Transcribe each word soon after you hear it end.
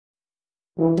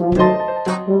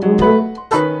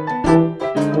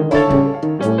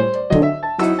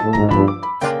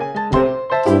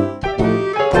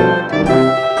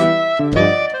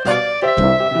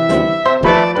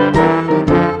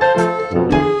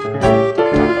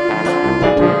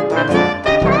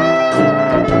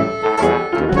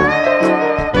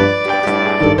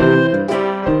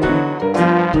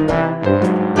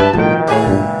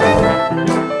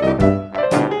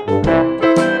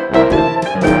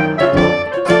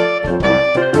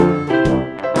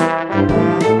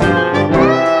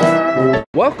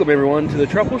Welcome everyone to the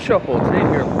Truffle Shuffle. Today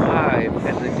we are live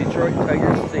at the Detroit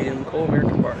Tigers Stadium,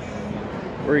 Comerica Park,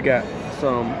 where we got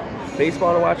some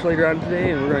baseball to watch later on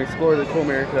today, and we're going to explore the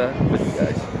Comerica with you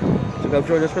guys. So come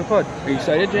join us for the fun. Are you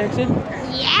excited, Jackson?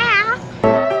 Yeah!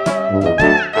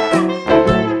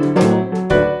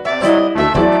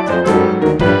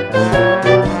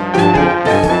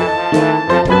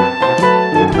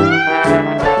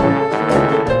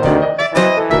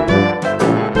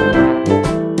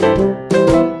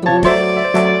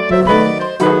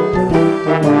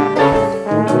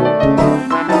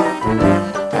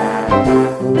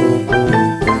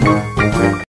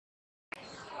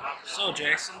 So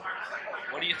Jackson,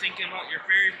 what are you thinking about your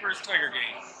very first Tiger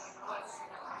game?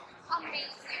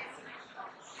 Amazing.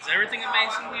 Is everything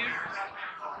amazing to you?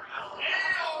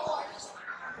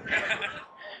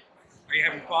 Are you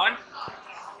having fun?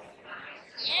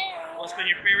 Yeah. What's been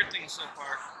your favorite thing so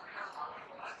far?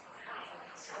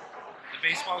 The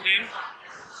baseball game?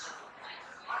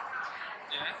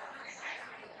 Yeah?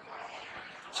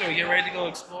 So we get ready to go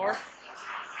explore?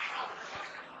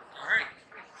 Alright,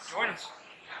 join us.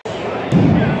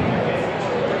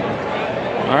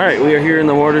 Alright, we are here in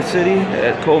the Water City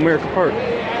at Comerica Park,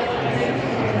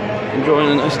 enjoying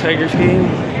a nice Tigers game.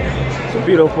 It's a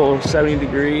beautiful 70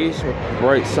 degrees with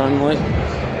bright sunlight.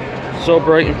 So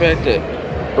bright, in fact, it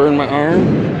burned my arm.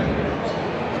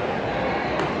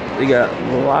 They got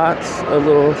lots of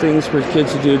little things for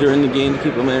kids to do during the game to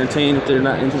keep them entertained if they're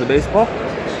not into the baseball.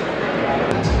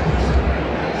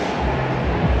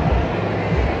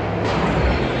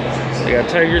 They got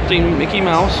Tiger themed Mickey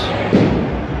Mouse.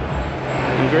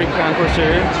 Great concourse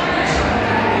area.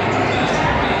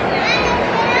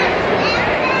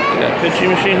 We got a pitching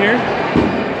machine here.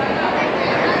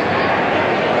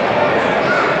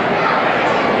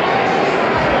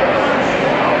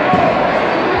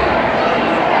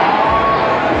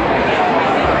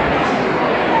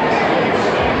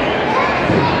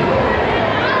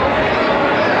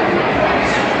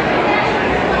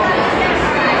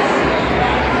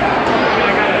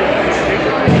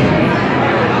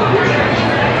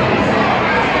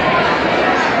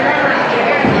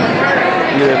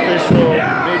 The official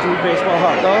Major League Baseball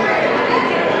hot dog.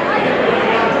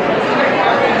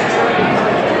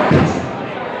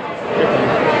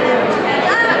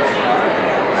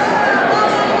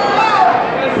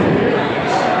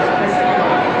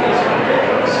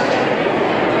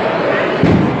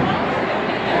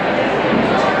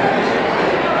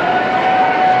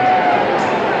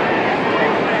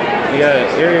 You got an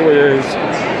area where there's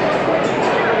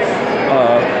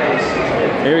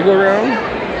merry-go-round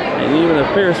and even a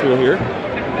Ferris wheel here.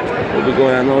 We'll be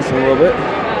going on those in a little bit.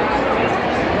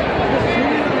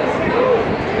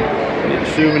 Get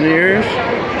souvenirs.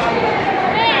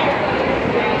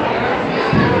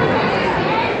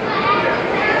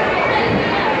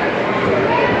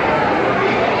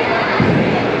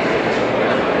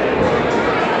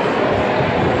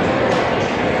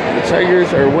 The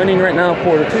Tigers are winning right now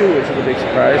 4-2, which is a big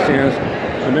surprise, since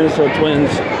the Minnesota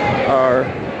Twins are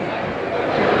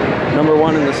number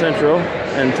 1 in the Central,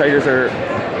 and Tigers are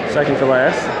second to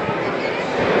last.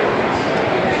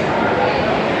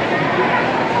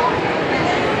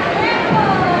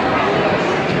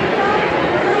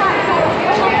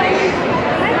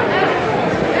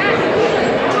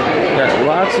 Got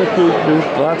lots of food booths,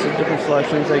 lots of different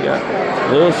selections. They got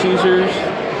Little Caesars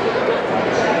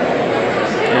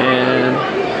and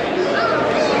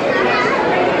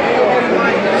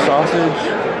sausage,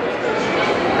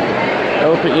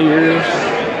 elephant ears.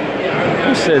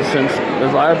 He said since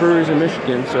there's a lot of breweries in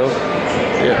Michigan, so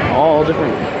yeah, all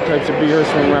different types of beers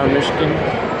from around Michigan.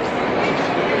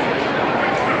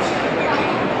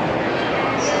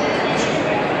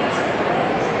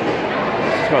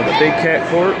 It's called the Big Cat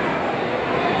Court.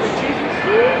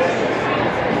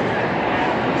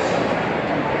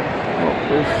 Oh,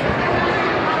 there's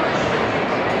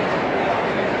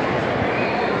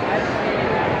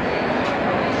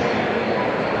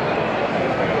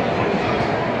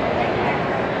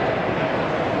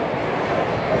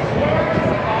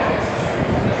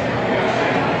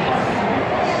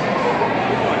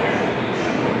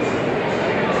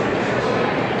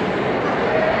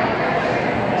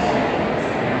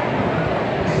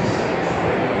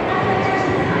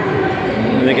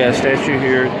statue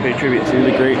here to pay tribute to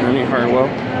the great Ernie Hartwell,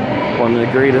 one of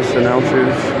the greatest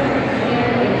announcers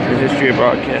in the history of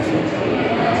broadcasting.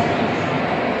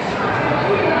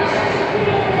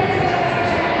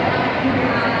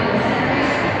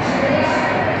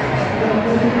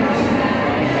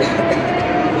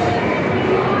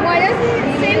 Why doesn't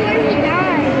it say where he died?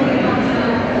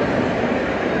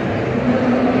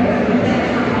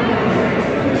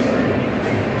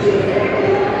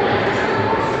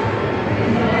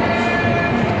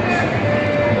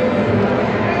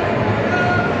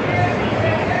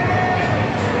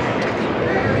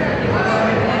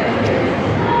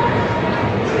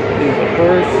 He's the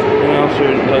first announcer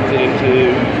inducted into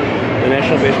the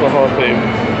National Baseball Hall of Fame.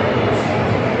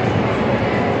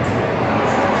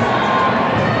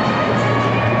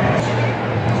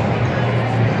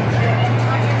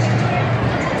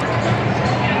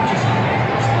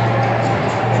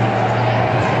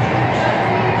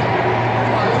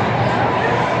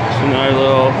 Another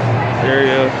little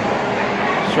area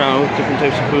surrounded with different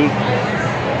types of food.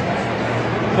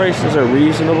 Prices are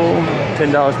reasonable.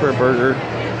 $10 per burger,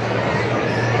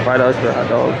 $5 per hot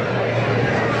dog.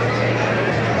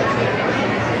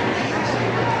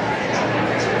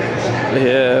 They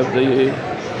have the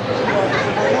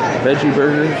veggie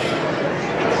burgers,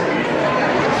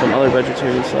 some other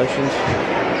vegetarian selections.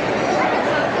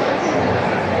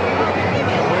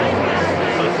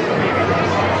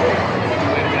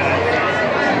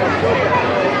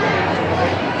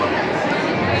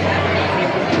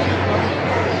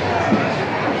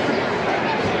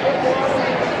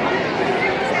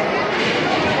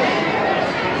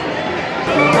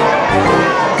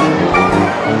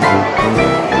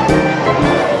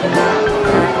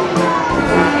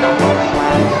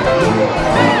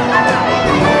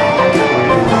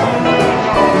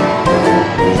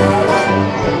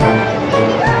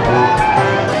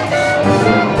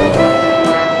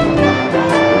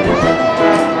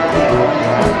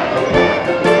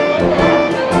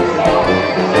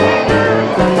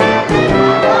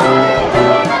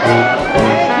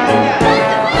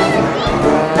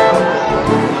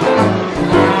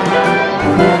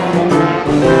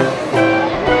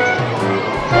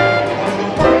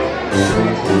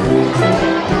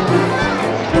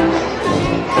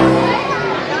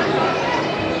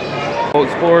 We'll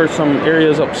explore some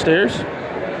areas upstairs.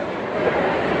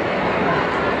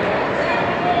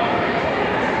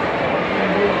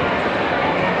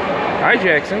 Hi,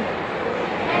 Jackson.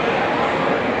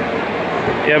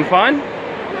 You having fun?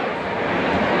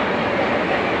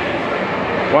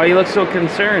 Why you look so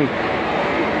concerned?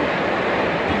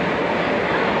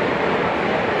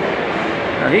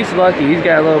 Now, he's lucky. He's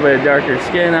got a little bit of darker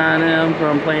skin on him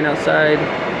from playing outside.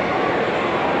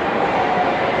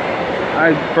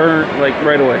 I burnt like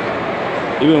right away,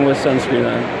 even with sunscreen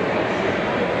on.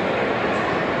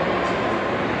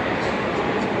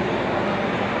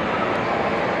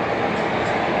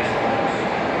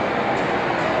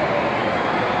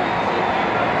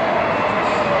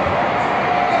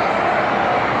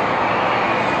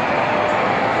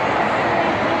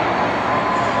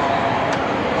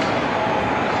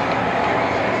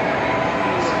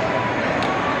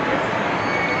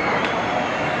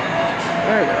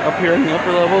 Up here in the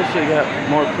upper level, so you got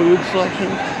more food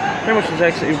selections. Pretty much the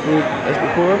exact same food as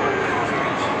before.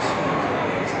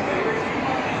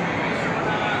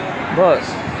 But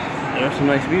there are some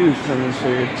nice views from this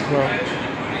area as well.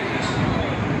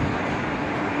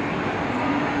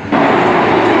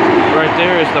 Right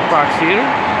there is the Fox Theater,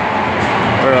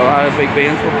 where a lot of big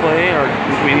bands will play or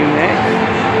comedian acts.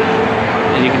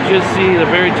 And you can just see the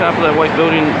very top of that white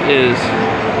building is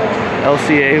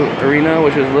LCA Arena,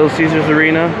 which is Little Caesars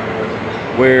Arena,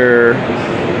 where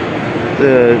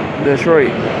the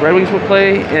Detroit Red Wings will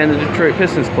play and the Detroit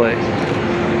Pistons play.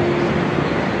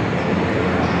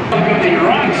 Welcome to the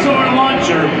Rockstar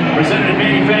Launcher, presented and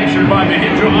manufactured by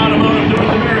Mahindra Automotive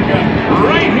North America,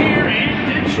 right here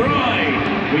in Detroit.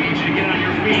 We need you to get on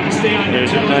your feet and stay on your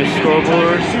toes. There's a nice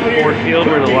scoreboard, Ford Field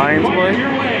where the Lions play.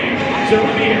 So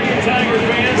let me hear the Tiger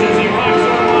fans as the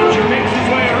Rockstar Launcher makes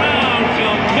its way around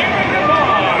Comerica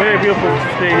Park. Very beautiful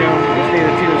stadium. Just need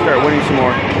the team to start winning some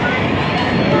more.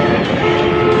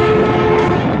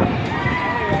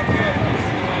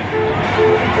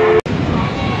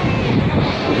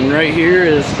 And right here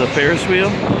is the Ferris wheel,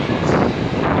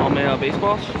 all made out of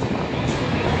baseballs.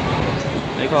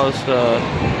 They call this the,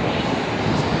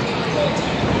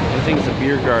 I think it's the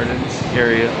beer garden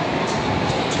area,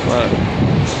 but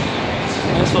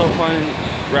nice little fun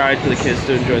ride for the kids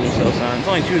to enjoy themselves on. It's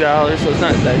only $2, so it's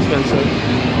not that expensive.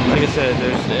 Like I said,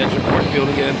 there's the edge of Ford Field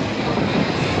again.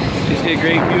 You just get a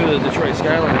great view of the Detroit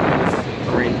skyline from this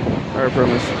arena. or from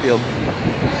this field.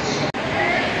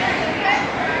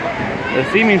 The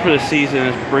theming for the season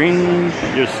is Bring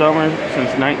Your Summer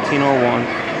Since 1901.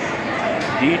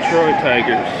 Detroit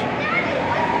Tigers.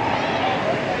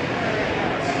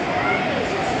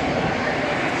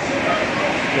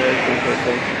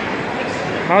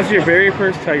 How's your very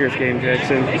first Tigers game,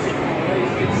 Jackson?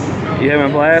 You having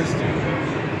a blast?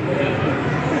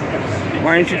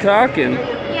 Why aren't you talking?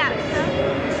 Yeah.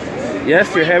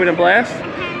 Yes, you're having a blast?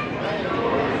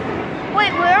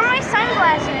 Wait, where are my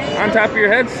sunglasses? On top of your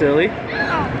head, silly.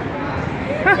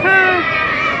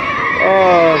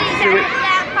 Oh.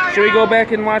 Should we go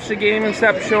back and watch the game and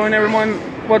stop showing everyone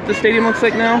what the stadium looks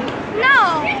like now?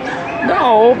 No.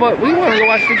 No, but we want to go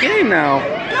watch the game now.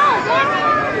 No.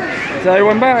 Tell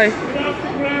everyone bye.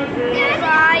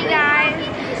 Bye, guys.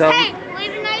 Hey,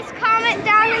 leave a nice comment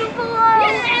down below.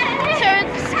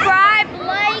 Subscribe,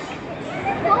 like.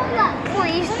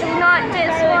 Please do not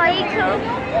dislike.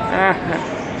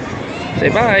 Say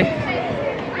bye.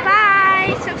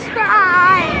 Bye.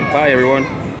 Subscribe. Bye, everyone.